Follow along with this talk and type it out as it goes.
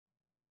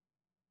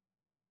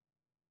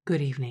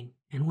Good evening,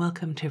 and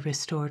welcome to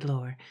Restored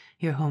Lore,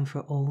 your home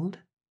for old,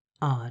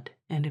 odd,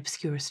 and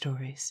obscure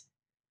stories.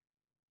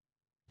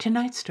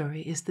 Tonight's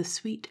story is the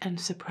sweet and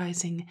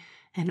surprising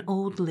An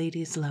Old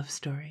Lady's Love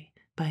Story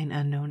by an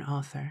unknown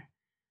author.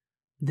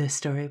 This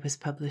story was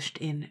published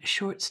in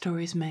Short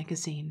Stories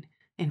magazine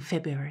in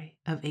February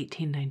of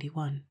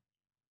 1891.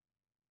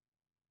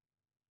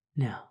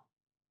 Now,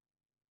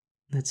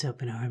 let's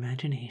open our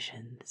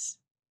imaginations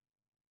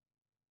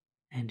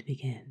and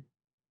begin.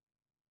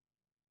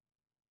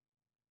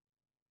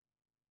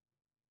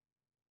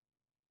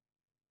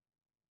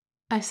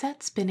 I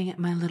sat spinning at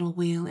my little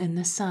wheel in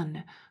the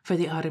sun, for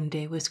the autumn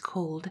day was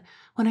cold,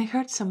 when I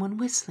heard someone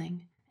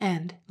whistling,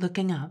 and,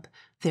 looking up,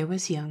 there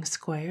was young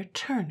Squire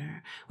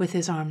Turner, with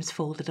his arms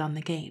folded on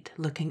the gate,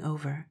 looking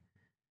over.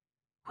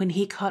 When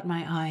he caught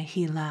my eye,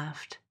 he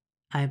laughed.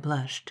 I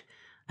blushed,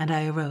 and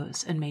I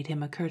arose and made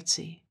him a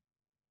curtsy.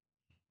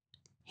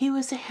 He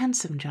was a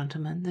handsome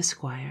gentleman, the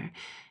squire,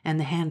 and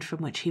the hand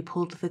from which he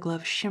pulled the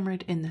glove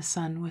shimmered in the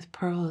sun with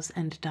pearls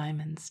and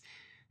diamonds,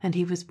 and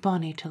he was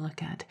bonny to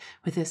look at,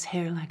 with his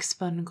hair like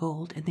spun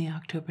gold in the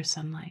October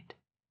sunlight.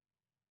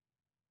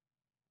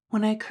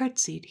 When I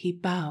curtsied, he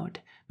bowed,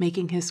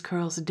 making his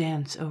curls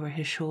dance over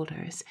his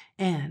shoulders,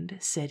 and,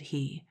 said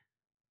he,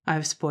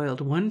 "I've spoiled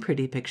one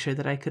pretty picture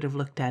that I could have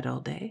looked at all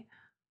day,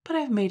 but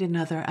I've made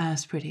another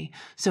as pretty,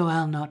 so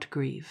I'll not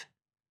grieve.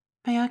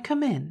 May I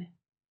come in?"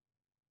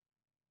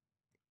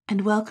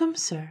 "And welcome,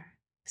 sir,"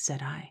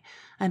 said I,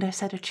 and I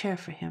set a chair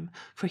for him,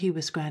 for he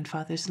was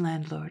grandfather's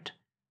landlord.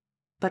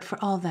 But for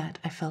all that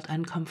I felt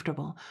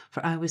uncomfortable,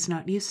 for I was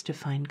not used to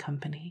fine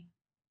company.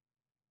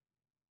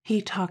 He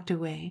talked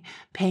away,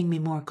 paying me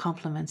more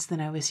compliments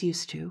than I was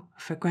used to,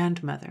 for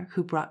grandmother,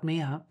 who brought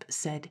me up,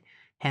 said,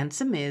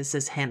 "Handsome is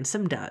as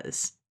handsome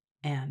does,"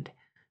 and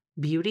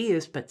 "Beauty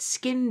is but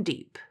skin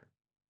deep."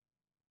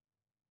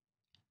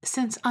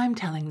 Since I'm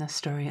telling this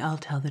story, I'll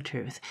tell the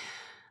truth.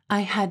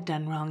 I had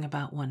done wrong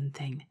about one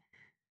thing.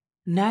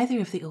 Neither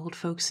of the old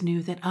folks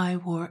knew that I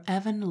wore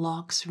Evan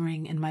Locke's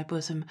ring in my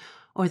bosom,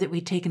 or that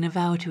we'd taken a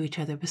vow to each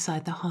other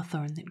beside the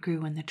hawthorn that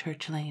grew in the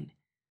church lane.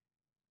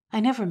 I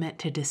never meant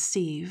to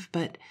deceive,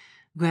 but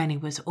Granny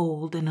was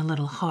old and a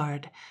little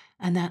hard,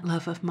 and that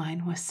love of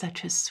mine was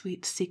such a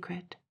sweet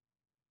secret.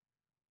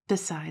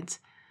 Besides,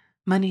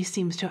 money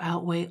seems to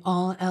outweigh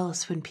all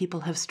else when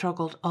people have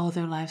struggled all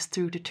their lives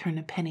through to turn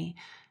a penny,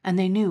 and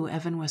they knew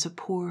Evan was a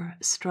poor,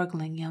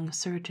 struggling young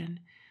surgeon.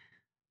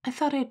 I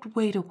thought I'd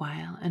wait a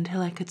while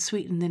until I could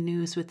sweeten the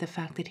news with the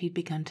fact that he'd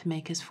begun to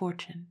make his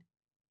fortune.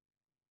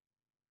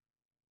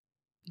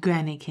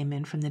 Granny came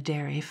in from the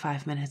dairy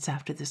 5 minutes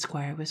after the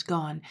squire was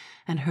gone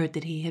and heard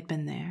that he had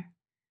been there.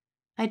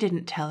 I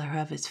didn't tell her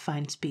of his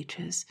fine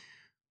speeches,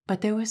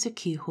 but there was a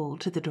keyhole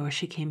to the door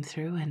she came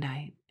through, and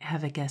I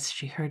have a guess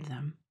she heard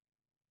them.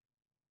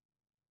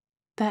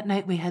 That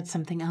night we had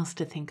something else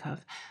to think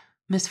of.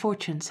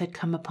 Misfortunes had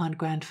come upon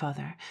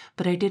grandfather,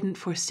 but I didn't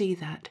foresee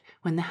that,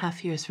 when the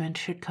half-year's rent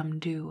should come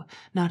due,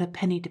 not a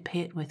penny to pay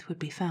it with would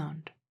be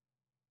found.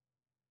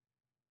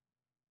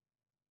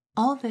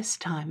 All this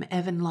time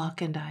Evan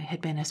Locke and I had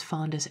been as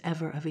fond as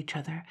ever of each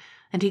other,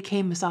 and he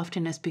came as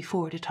often as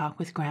before to talk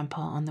with Grandpa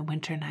on the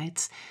winter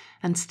nights,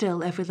 and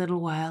still every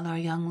little while our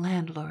young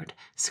landlord,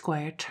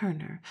 Squire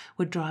Turner,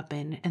 would drop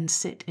in and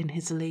sit in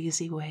his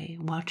lazy way,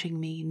 watching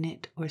me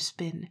knit or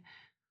spin.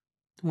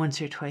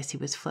 Once or twice he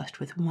was flushed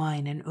with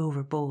wine and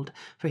overbold,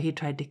 for he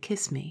tried to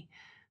kiss me,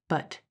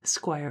 but,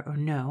 squire or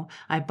no,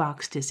 I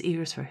boxed his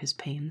ears for his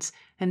pains,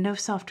 and no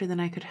softer than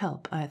I could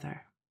help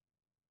either.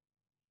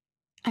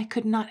 I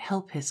could not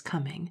help his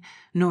coming,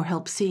 nor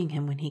help seeing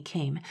him when he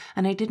came,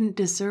 and I didn't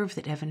deserve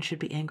that Evan should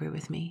be angry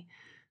with me.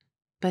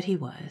 But he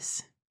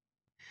was.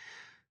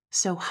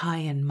 So high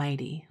and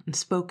mighty, and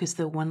spoke as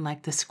though one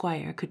like the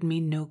squire could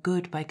mean no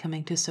good by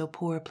coming to so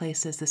poor a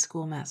place as the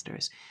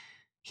schoolmaster's.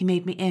 He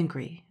made me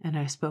angry, and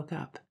I spoke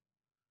up.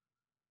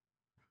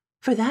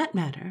 "For that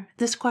matter,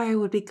 the squire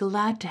would be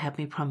glad to have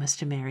me promise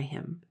to marry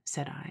him,"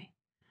 said I.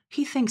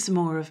 "He thinks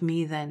more of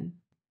me than—"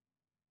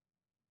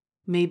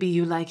 "Maybe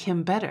you like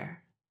him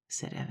better,"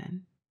 said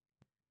Evan.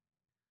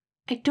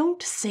 "I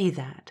don't say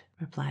that,"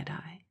 replied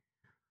I.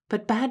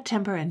 "But bad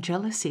temper and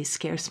jealousy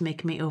scarce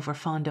make me over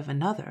fond of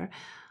another.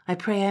 I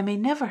pray I may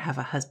never have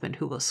a husband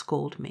who will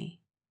scold me."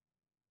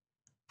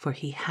 For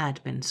he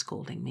had been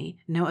scolding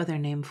me, no other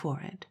name for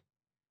it.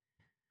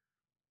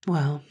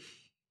 Well,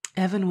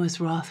 Evan was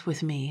wroth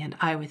with me and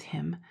I with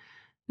him.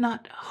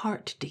 Not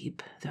heart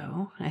deep,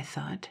 though, I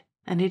thought,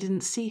 and I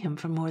didn't see him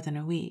for more than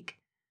a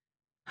week.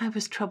 I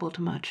was troubled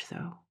much,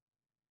 though.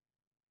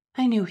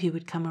 I knew he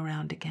would come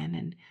around again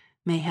and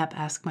mayhap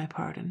ask my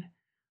pardon,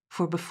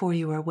 for before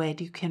you are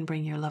wed you can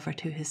bring your lover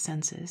to his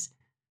senses.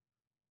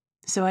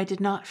 So I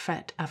did not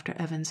fret after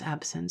Evan's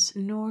absence,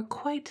 nor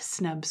quite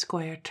snub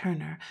Squire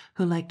Turner,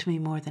 who liked me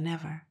more than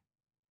ever.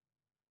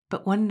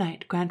 But one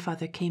night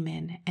grandfather came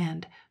in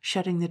and,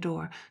 shutting the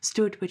door,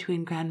 stood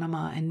between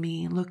grandmamma and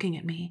me, looking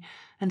at me,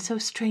 and so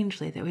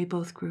strangely that we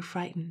both grew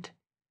frightened.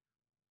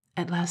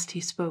 At last he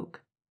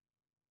spoke.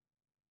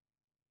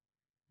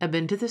 "I've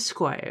been to the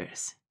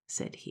squire's,"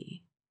 said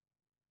he.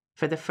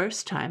 For the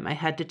first time I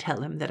had to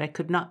tell him that I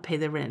could not pay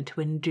the rent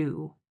when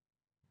due.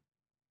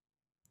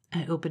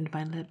 I opened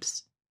my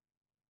lips.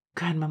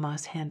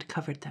 Grandmamma's hand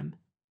covered them.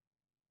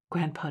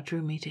 Grandpa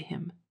drew me to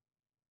him.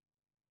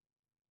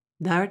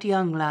 "Thou'rt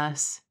young,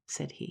 lass,"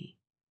 said he,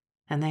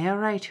 "and they are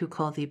right who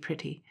call thee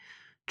pretty.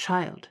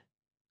 Child,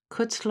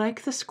 couldst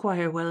like the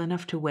squire well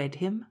enough to wed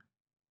him?"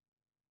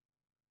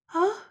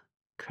 "Huh?"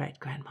 cried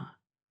Grandma.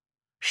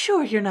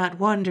 "Sure you're not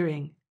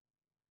wandering."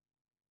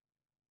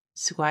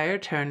 "Squire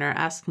Turner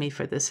asked me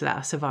for this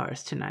lass of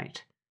ours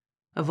tonight.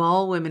 Of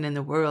all women in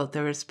the world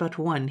there is but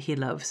one he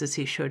loves as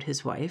he should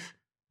his wife,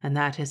 and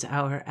that is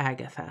our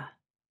Agatha."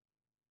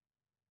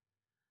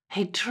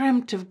 "I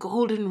dreamt of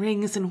golden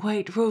rings and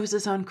white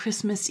roses on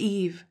Christmas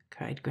Eve,"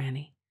 cried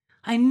Granny.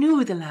 "I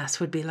knew the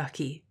lass would be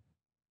lucky."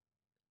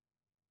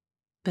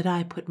 But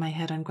I put my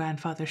head on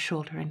Grandfather's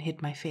shoulder and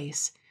hid my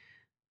face.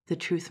 The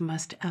truth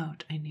must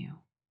out, I knew.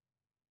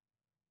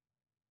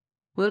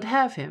 "Wilt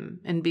have him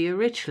and be a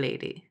rich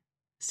lady?"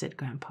 said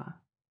Grandpa.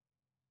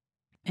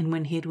 And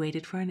when he had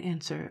waited for an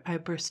answer, I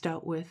burst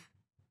out with,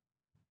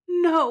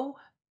 "No!"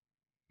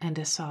 and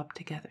a sob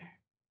together.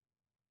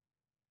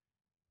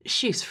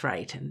 "She's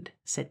frightened,"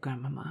 said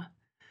Grandmamma.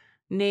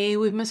 "Nay,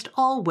 we must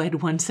all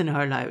wed once in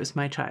our lives,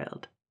 my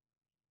child."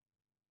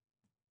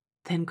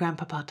 Then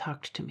Grandpapa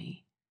talked to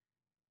me.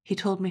 He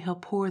told me how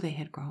poor they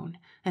had grown,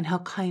 and how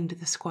kind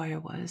the squire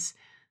was,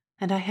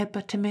 and I had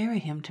but to marry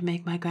him to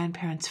make my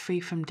grandparents free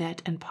from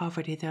debt and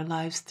poverty their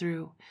lives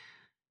through.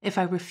 If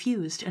I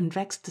refused and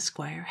vexed the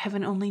squire,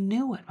 heaven only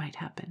knew what might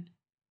happen.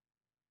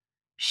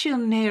 "She'll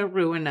ne'er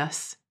ruin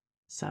us,"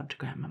 sobbed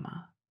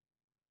Grandmamma.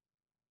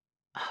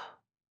 Oh,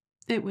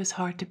 it was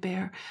hard to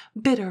bear,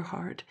 bitter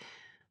hard,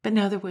 but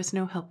now there was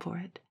no help for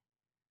it.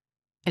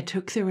 I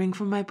took the ring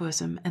from my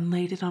bosom and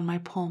laid it on my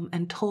palm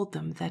and told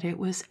them that it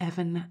was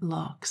Evan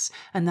Locke's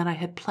and that I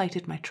had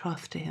plighted my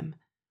troth to him.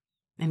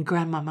 And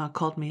Grandmamma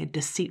called me a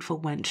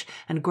deceitful wench,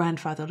 and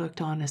Grandfather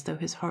looked on as though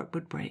his heart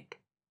would break.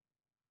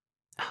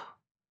 Oh,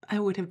 I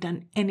would have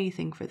done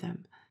anything for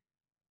them,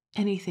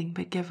 anything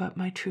but give up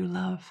my true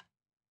love.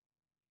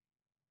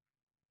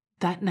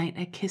 That night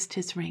I kissed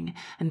his ring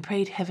and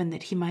prayed heaven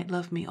that he might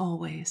love me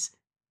always.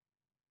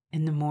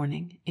 In the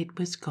morning it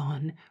was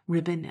gone,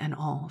 ribbon and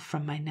all,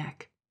 from my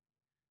neck.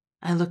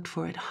 I looked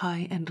for it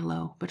high and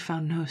low, but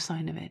found no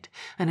sign of it,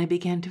 and I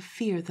began to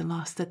fear the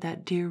loss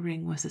that dear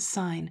ring was a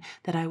sign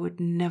that I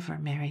would never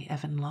marry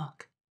Evan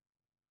Locke.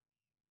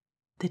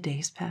 The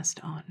days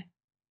passed on,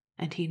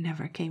 and he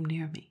never came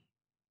near me.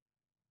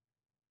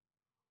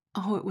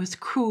 Oh, it was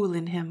cruel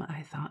in him,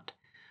 I thought,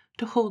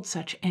 to hold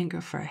such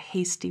anger for a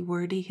hasty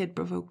word he had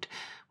provoked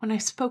when I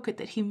spoke it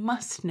that he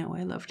must know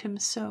I loved him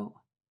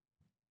so.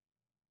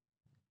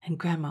 And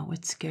Grandma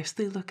would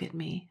scarcely look at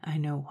me, I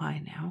know why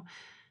now,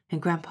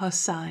 and Grandpa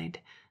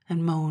sighed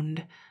and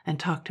moaned and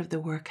talked of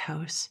the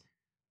workhouse,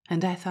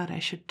 and I thought I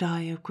should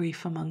die of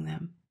grief among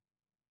them.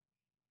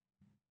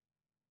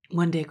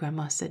 One day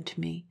Grandma said to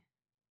me,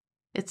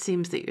 "It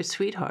seems that your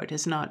sweetheart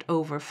is not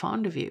over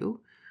fond of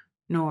you,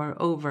 nor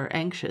over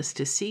anxious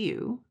to see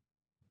you."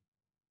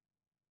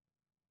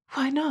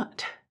 "Why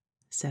not?"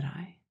 said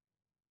I.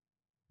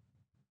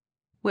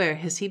 "Where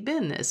has he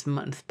been this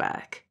month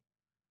back?"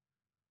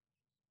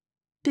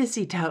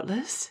 "Busy,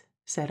 doubtless,"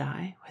 said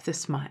I, with a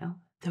smile,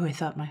 though I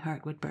thought my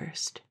heart would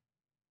burst.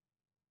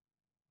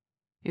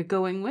 "You're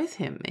going with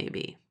him,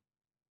 maybe?"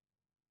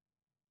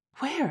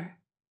 "Where?"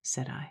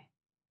 said I.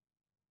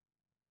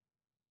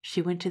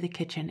 She went to the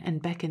kitchen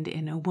and beckoned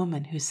in a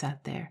woman who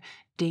sat there,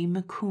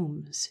 Dame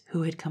Coombs,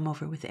 who had come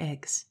over with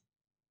eggs.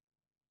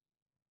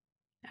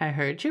 "I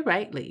heard you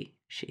rightly,"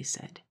 she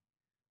said.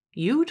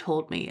 "You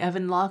told me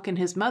Evan Locke and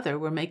his mother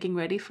were making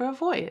ready for a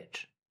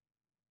voyage."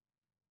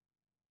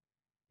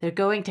 "They're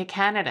going to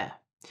Canada.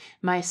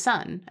 My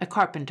son, a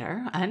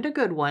carpenter, and a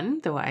good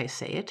one, though I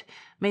say it,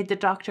 made the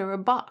doctor a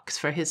box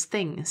for his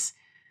things.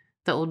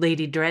 The old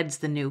lady dreads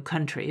the new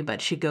country,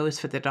 but she goes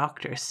for the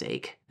doctor's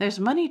sake. There's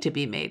money to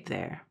be made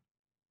there."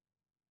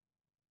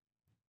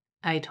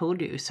 "I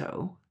told you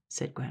so,"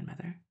 said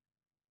Grandmother.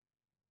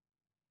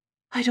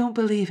 "I don't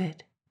believe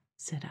it,"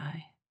 said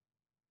I.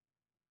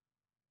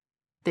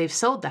 "They've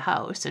sold the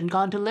house and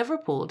gone to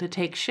Liverpool to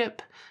take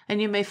ship, and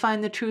you may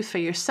find the truth for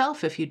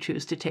yourself if you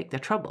choose to take the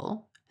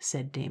trouble,"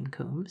 said Dame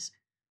Coombs.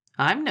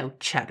 "I'm no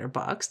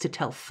chatterbox to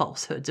tell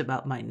falsehoods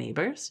about my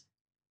neighbors."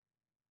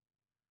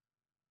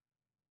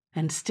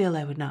 And still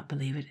I would not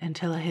believe it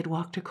until I had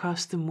walked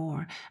across the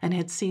moor and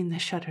had seen the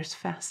shutters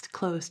fast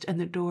closed and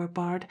the door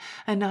barred,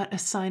 and not a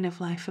sign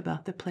of life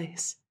about the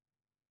place.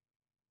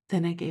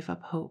 Then I gave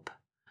up hope.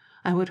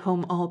 I went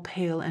home all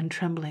pale and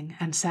trembling,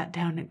 and sat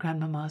down at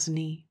Grandmamma's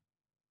knee.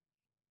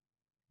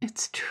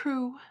 "It's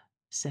true,"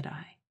 said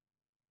I.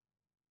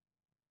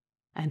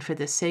 "And for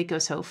the sake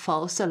of so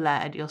false a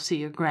lad, you'll see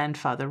your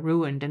grandfather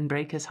ruined and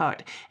break his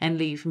heart, and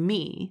leave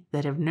me,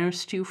 that have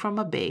nursed you from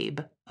a babe,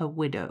 a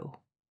widow."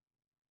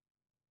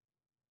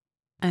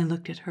 I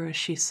looked at her as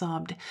she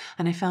sobbed,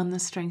 and I found the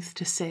strength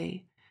to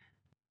say,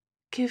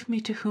 "Give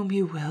me to whom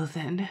you will,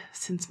 then,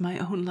 since my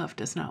own love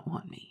does not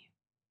want me."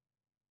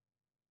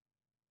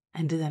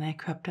 And then I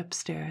crept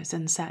upstairs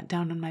and sat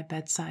down on my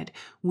bedside,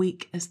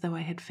 weak as though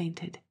I had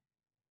fainted.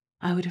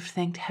 I would have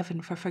thanked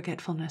heaven for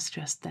forgetfulness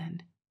just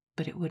then,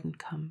 but it wouldn't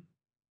come.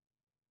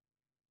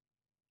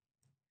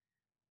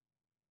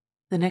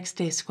 The next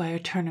day Squire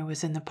Turner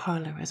was in the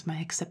parlor as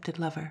my accepted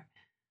lover.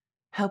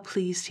 How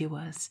pleased he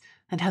was,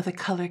 and how the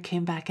color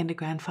came back into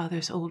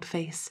Grandfather's old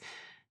face,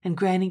 and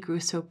Granny grew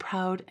so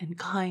proud and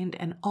kind,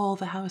 and all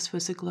the house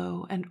was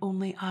aglow, and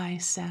only I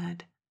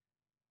sad.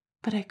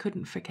 But I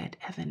couldn't forget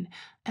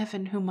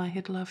Evan whom I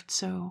had loved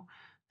so,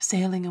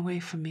 sailing away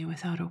from me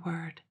without a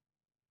word.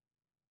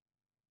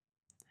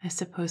 I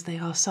suppose they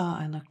all saw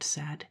I looked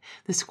sad.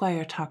 The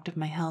squire talked of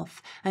my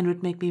health, and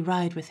would make me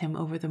ride with him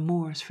over the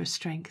moors for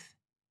strength.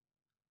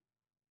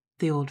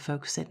 The old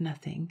folks said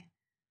nothing.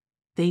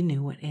 They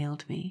knew what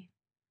ailed me.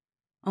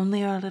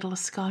 Only our little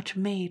Scotch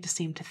maid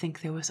seemed to think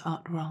there was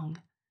aught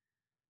wrong.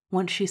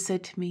 Once she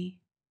said to me,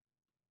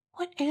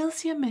 "What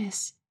ails you,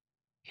 miss?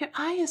 Your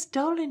eye is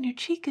dull and your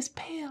cheek is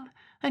pale,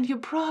 and your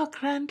braw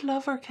grand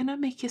lover cannot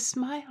make you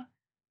smile.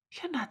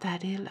 You're not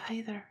that ill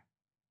either."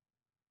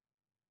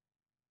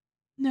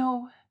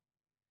 "No,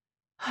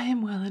 I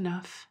am well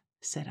enough,"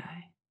 said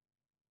I.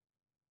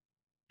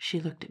 She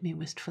looked at me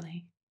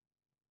wistfully.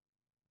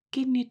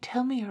 "Gin you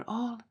tell me your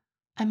all,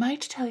 I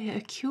might tell you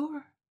a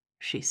cure,"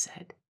 she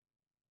said.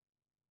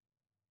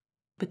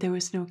 But there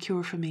was no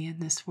cure for me in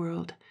this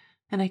world,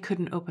 and I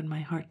couldn't open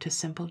my heart to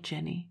simple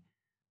Jenny.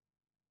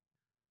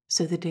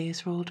 So the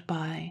days rolled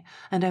by,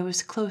 and I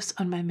was close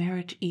on my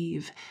marriage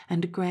eve,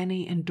 and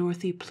Granny and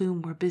Dorothy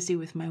Plume were busy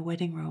with my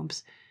wedding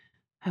robes.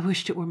 I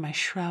wished it were my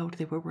shroud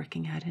they were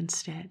working at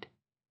instead.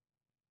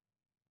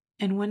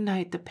 And one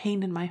night the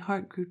pain in my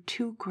heart grew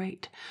too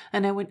great,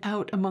 and I went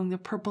out among the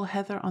purple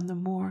heather on the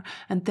moor,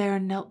 and there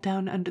knelt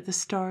down under the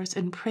stars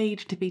and prayed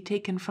to be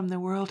taken from the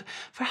world.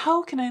 "For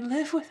how can I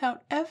live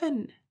without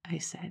Evan?" I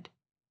said.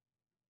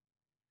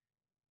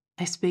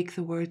 I spake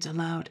the words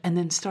aloud, and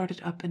then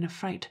started up in a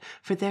fright,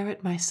 for there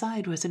at my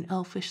side was an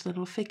elfish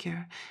little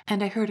figure,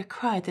 and I heard a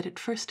cry that at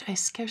first I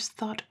scarce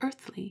thought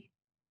earthly.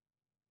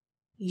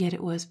 Yet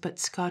it was but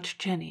Scotch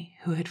Jenny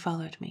who had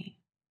followed me.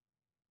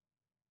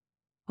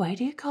 "Why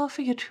do you call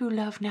for your true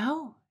love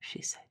now?"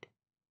 she said.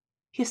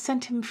 "You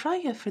sent him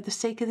frae you for the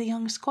sake of the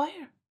young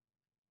squire."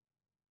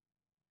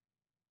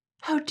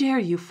 "How dare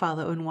you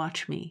follow and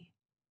watch me?"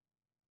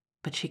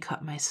 But she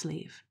caught my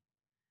sleeve.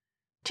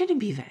 "Dinna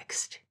be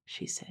vexed,"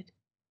 she said.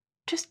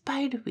 "Just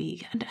bide a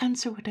wee and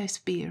answer what I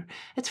speir.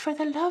 It's for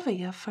the love of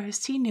you, for I've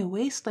seen you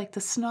waste like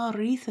the snaw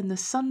wreath in the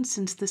sun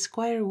since the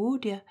squire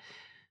wooed you.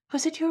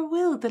 Was it your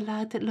will the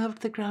lad that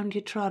loved the ground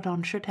you trod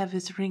on should have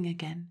his ring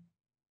again?"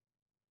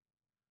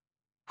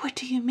 "What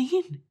do you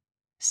mean?"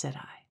 said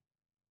I.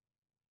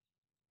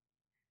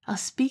 "I'll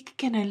speak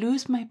again I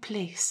lose my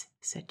place,"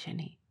 said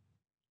Jenny.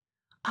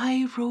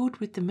 "I rode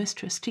with the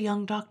mistress to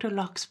young Dr.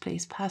 Locke's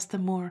place past the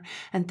moor,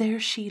 and there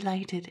she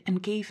lighted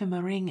and gave him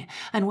a ring,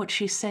 and what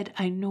she said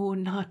I know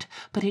not,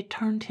 but it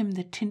turned him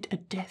the tint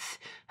of death,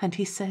 and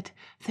he said,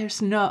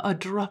 'There's not a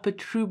drop of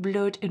true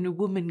blood in a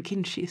woman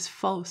gin she's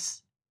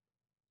false.'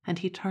 And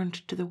he turned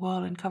to the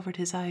wall and covered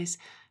his eyes,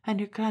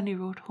 and your granny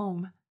rode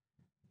home.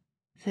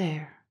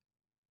 There,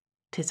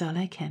 'tis all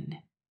I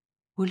ken.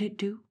 Will it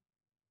do?"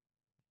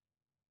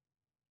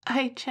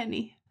 "Aye,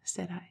 Jenny,"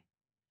 said I.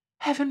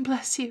 "Heaven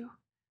bless you."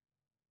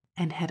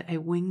 And had I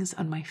wings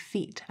on my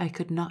feet, I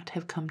could not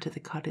have come to the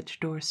cottage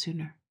door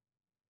sooner.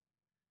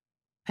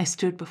 I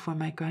stood before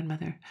my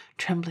grandmother,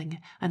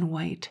 trembling and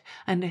white,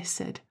 and I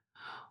said,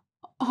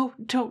 "Oh,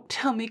 don't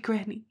tell me,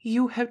 Granny,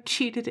 you have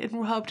cheated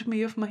and robbed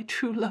me of my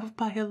true love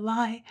by a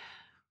lie.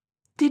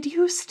 Did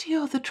you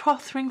steal the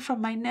troth ring from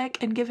my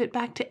neck and give it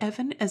back to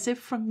Evan as if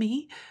from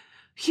me?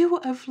 You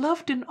have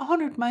loved and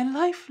honored my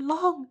life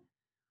long."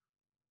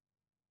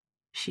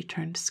 She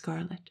turned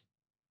scarlet.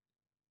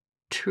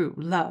 "True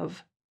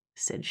love,"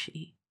 said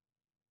she.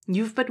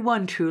 "You've but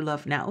one true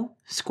love now,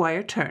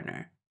 Squire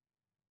Turner."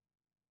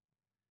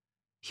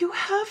 "You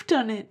have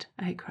done it,"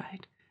 I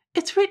cried.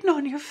 "It's written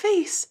on your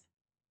face."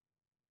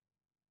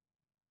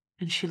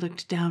 And she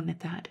looked down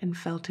at that and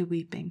fell to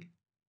weeping.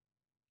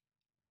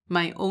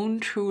 "My own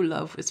true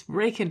love was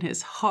breaking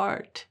his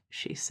heart,"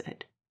 she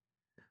said.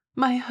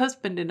 "My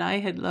husband and I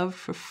had loved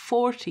for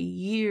 40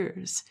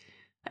 years.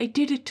 I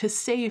did it to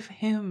save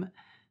him.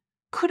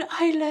 Could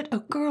I let a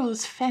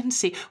girl's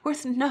fancy,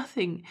 worth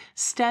nothing,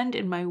 stand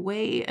in my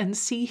way and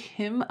see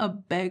him a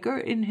beggar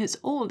in his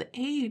old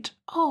age?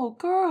 Oh,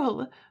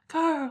 girl,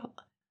 girl!"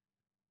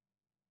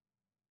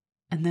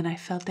 And then I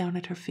fell down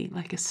at her feet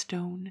like a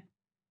stone.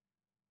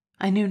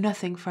 I knew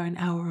nothing for an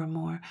hour or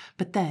more,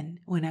 but then,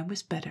 when I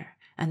was better,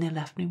 and they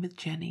left me with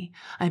Jenny,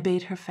 I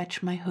bade her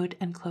fetch my hood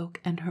and cloak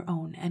and her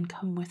own, and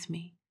come with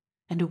me.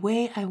 And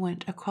away I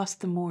went across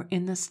the moor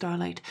in the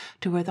starlight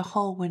to where the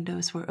hall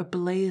windows were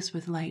ablaze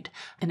with light,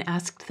 and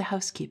asked the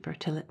housekeeper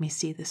to let me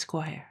see the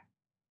squire.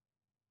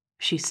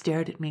 She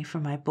stared at me for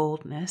my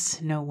boldness,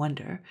 no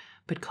wonder,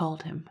 but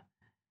called him.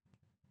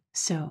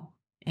 So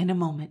In a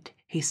moment,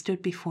 he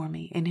stood before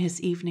me in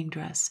his evening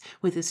dress,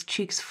 with his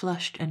cheeks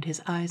flushed and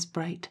his eyes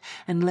bright,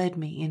 and led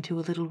me into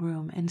a little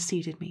room and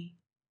seated me.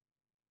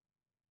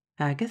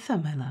 "Agatha,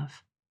 my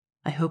love,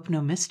 I hope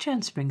no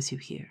mischance brings you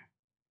here."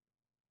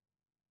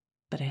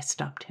 But I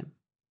stopped him.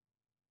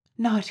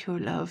 "Not your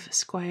love,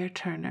 Squire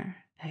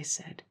Turner," I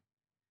said.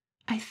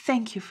 "I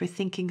thank you for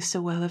thinking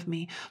so well of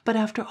me, but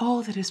after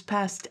all that has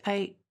passed,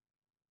 I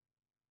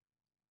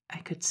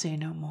could say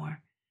no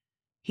more.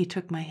 He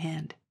took my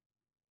hand.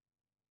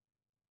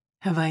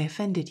 "Have I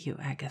offended you,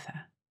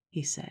 Agatha?"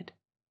 he said.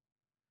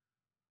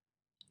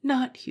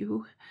 "Not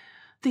you.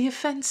 The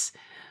offense,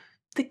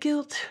 the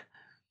guilt.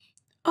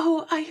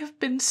 Oh, I have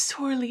been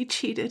sorely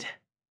cheated."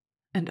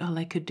 And all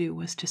I could do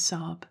was to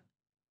sob.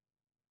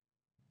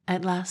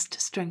 At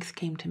last strength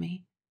came to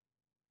me.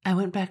 I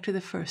went back to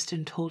the first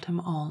and told him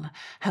all,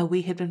 how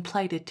we had been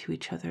plighted to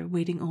each other,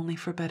 waiting only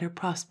for better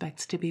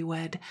prospects to be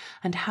wed,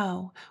 and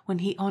how, when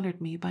he honored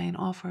me by an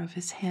offer of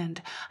his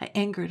hand, I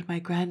angered my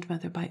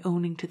grandmother by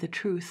owning to the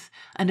truth,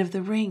 and of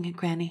the ring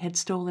Granny had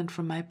stolen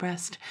from my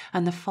breast,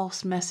 and the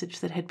false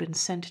message that had been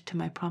sent to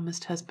my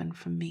promised husband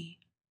from me.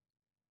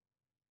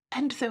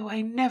 "And though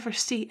I never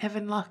see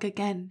Evan Locke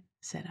again,"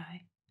 said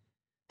I,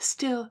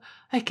 "still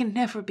I can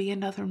never be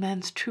another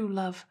man's true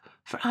love,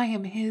 for I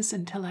am his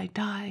until I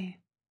die."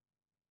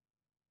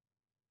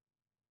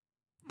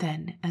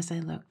 Then, as I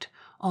looked,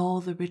 all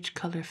the rich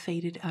color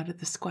faded out of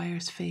the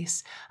squire's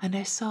face, and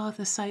I saw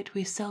the sight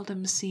we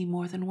seldom see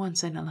more than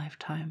once in a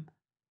lifetime,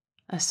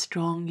 a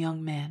strong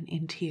young man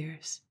in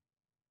tears.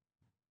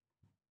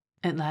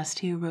 At last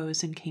he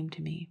arose and came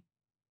to me.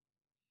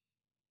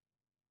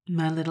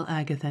 "My little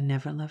Agatha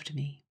never loved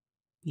me,"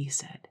 he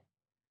said.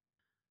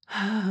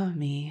 "Ah,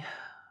 me,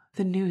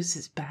 the news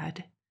is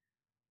bad.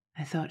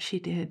 I thought she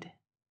did.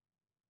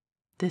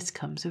 This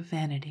comes of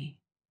vanity."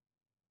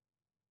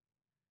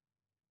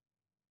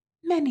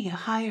 "Many a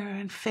higher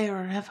and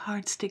fairer have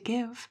hearts to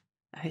give,"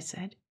 I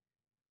said.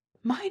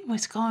 "Mine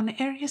was gone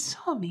ere you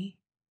saw me."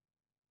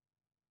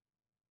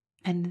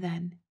 And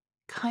then,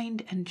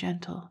 kind and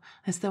gentle,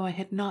 as though I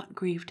had not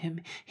grieved him,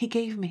 he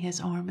gave me his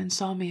arm and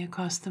saw me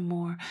across the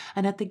moor,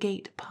 and at the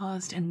gate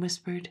paused and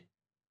whispered,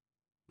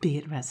 "Be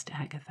at rest,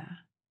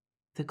 Agatha.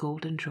 The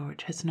Golden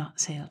George has not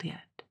sailed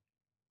yet."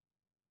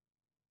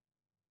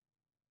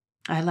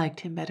 I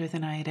liked him better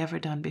than I had ever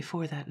done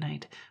before that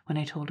night, when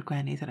I told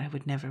Granny that I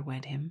would never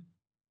wed him.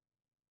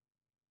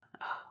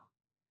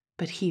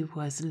 But he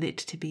was lit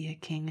to be a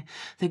king,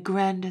 the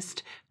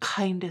grandest,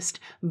 kindest,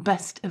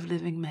 best of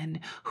living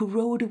men, who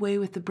rode away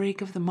with the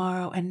break of the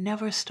morrow and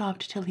never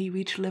stopped till he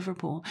reached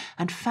Liverpool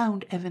and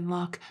found Evan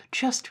Locke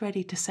just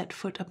ready to set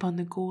foot upon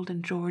the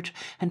Golden George,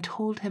 and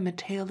told him a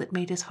tale that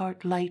made his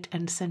heart light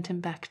and sent him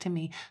back to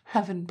me.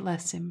 Heaven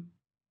bless him.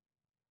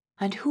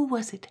 And who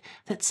was it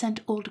that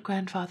sent old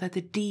grandfather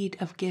the deed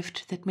of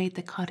gift that made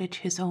the cottage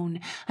his own?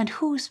 And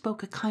who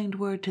spoke a kind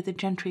word to the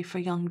gentry for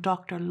young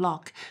Dr.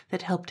 Locke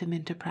that helped him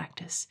into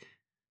practice?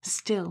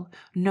 Still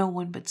no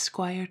one but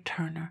Squire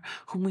Turner,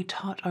 whom we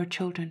taught our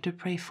children to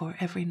pray for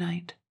every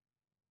night.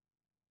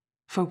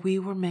 For we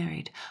were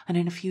married, and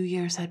in a few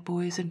years had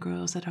boys and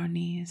girls at our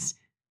knees.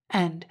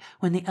 And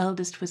when the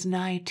eldest was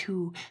nigh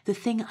 2, the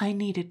thing I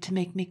needed to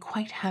make me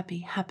quite happy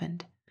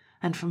happened.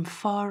 And from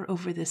far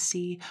over the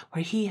sea,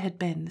 where he had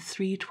been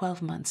 3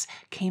 12 months,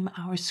 came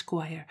our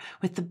squire,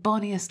 with the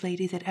bonniest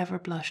lady that ever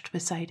blushed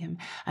beside him,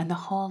 and the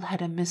hall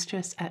had a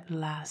mistress at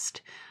last,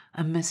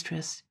 a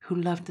mistress who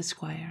loved the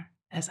squire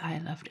as I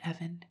loved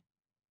Evan.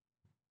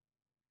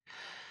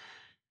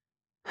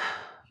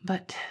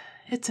 But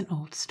it's an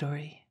old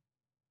story.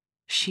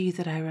 She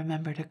that I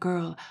remembered, a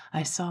girl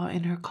I saw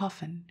in her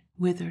coffin,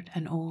 withered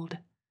and old.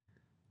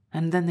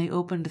 And then they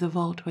opened the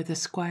vault where the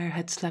squire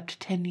had slept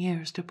 10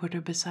 years to put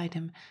her beside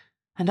him,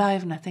 and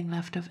I've nothing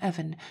left of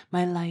Evan,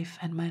 my life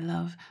and my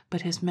love,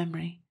 but his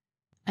memory,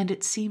 and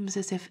it seems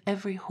as if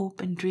every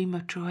hope and dream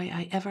of joy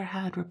I ever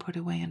had were put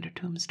away under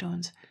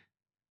tombstones.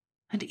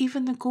 And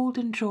even the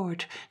Golden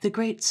George, the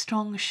great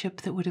strong ship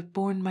that would have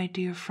borne my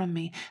dear from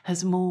me,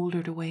 has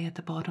mouldered away at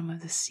the bottom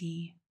of the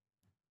sea.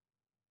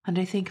 And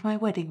I think my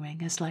wedding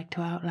ring is like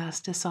to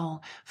outlast us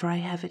all, for I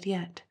have it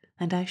yet,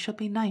 and I shall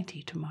be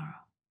 90 tomorrow.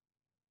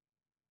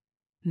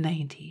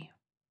 90.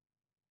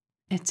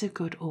 It's a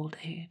good old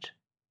age,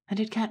 and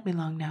it can't be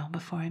long now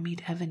before I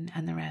meet Evan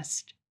and the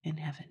rest in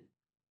heaven.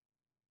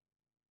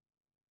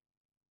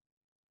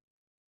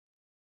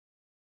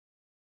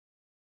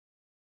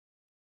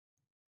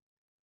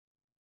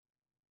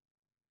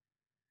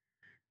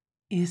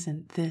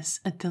 Isn't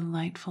this a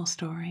delightful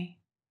story?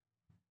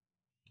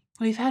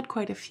 We've had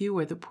quite a few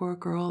where the poor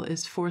girl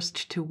is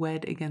forced to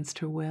wed against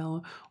her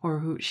will,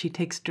 or she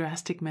takes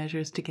drastic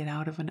measures to get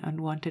out of an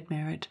unwanted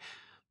marriage.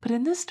 But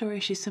in this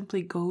story, she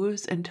simply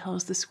goes and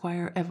tells the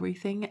squire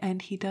everything,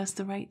 and he does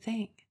the right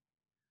thing.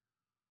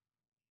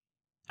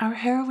 Our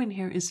heroine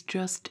here is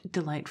just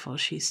delightful.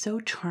 She's so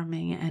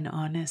charming and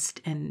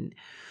honest and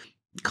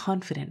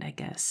confident, I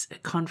guess,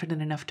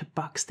 confident enough to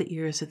box the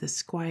ears of the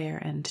squire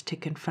and to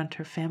confront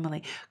her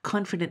family,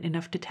 confident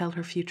enough to tell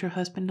her future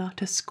husband not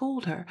to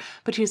scold her,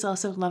 but she's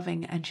also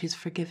loving and she's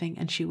forgiving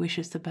and she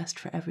wishes the best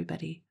for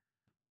everybody.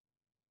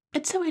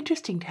 It's so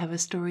interesting to have a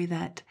story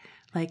that,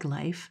 like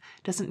life,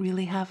 doesn't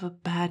really have a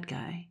bad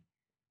guy.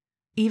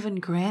 Even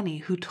Granny,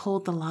 who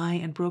told the lie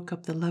and broke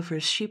up the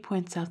lovers, she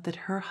points out that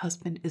her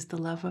husband is the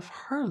love of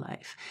her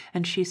life,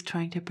 and she's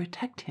trying to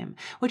protect him,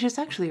 which is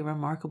actually a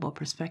remarkable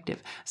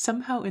perspective.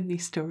 Somehow in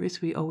these stories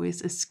we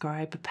always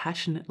ascribe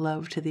passionate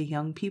love to the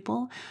young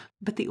people,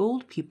 but the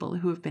old people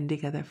who have been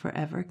together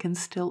forever can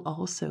still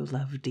also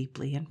love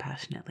deeply and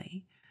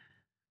passionately.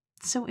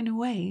 So in a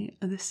way,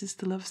 this is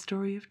the love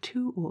story of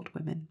two old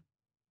women.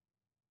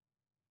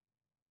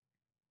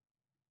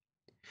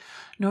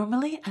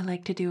 Normally, I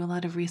like to do a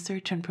lot of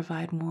research and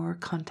provide more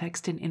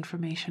context and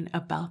information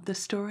about the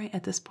story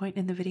at this point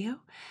in the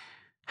video.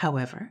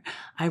 However,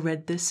 I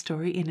read this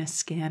story in a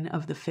scan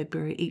of the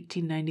February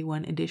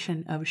 1891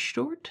 edition of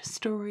Short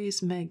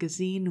Stories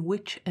magazine,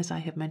 which, as I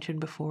have mentioned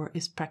before,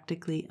 is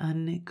practically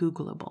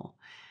ungoogleable.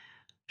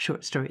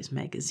 Short Stories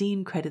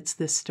magazine credits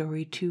this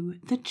story to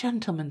The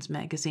Gentleman's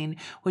Magazine,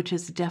 which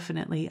is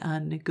definitely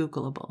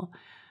ungoogleable.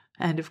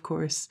 And of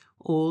course,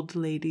 Old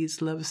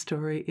Lady's Love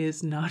Story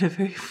is not a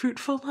very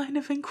fruitful line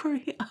of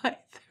inquiry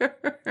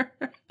either.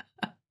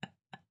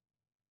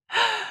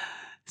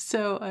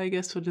 So I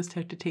guess we'll just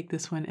have to take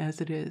this one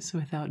as it is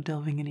without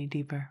delving any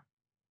deeper.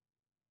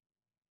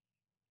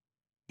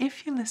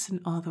 If you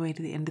listen all the way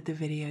to the end of the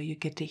video, you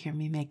get to hear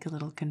me make a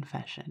little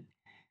confession.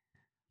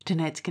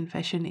 Tonight's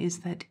confession is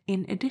that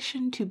in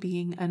addition to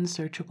being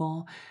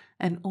unsearchable,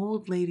 an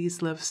old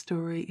lady's love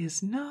story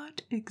is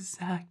not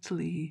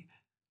exactly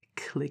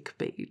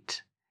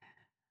clickbait.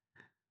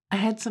 I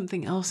had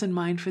something else in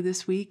mind for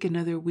this week,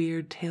 another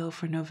weird tale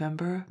for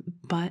November,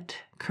 but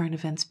current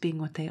events being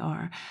what they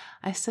are,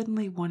 I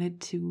suddenly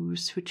wanted to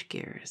switch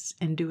gears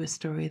and do a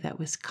story that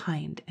was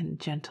kind and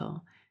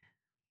gentle.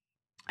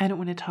 I don't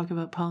want to talk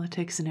about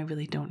politics, and I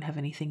really don't have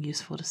anything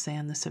useful to say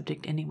on the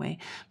subject anyway,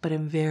 but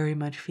I'm very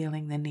much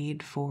feeling the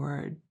need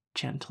for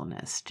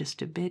gentleness,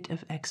 just a bit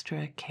of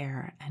extra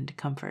care and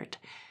comfort.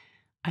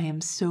 I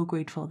am so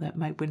grateful that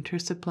my winter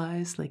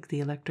supplies, like the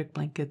electric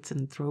blankets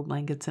and throw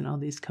blankets and all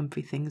these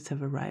comfy things,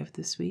 have arrived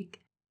this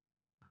week.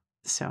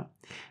 So,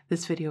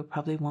 this video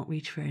probably won't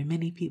reach very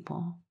many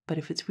people, but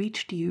if it's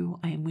reached you,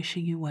 I am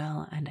wishing you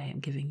well, and I am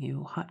giving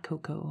you hot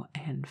cocoa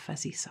and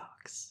fuzzy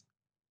socks.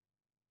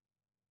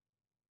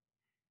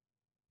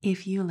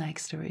 If you like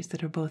stories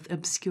that are both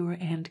obscure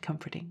and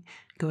comforting,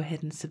 go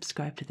ahead and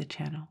subscribe to the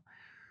channel.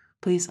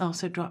 Please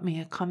also drop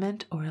me a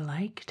comment or a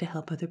like to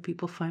help other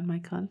people find my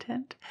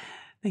content.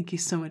 Thank you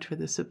so much for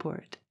the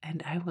support,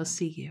 and I will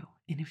see you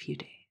in a few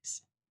days.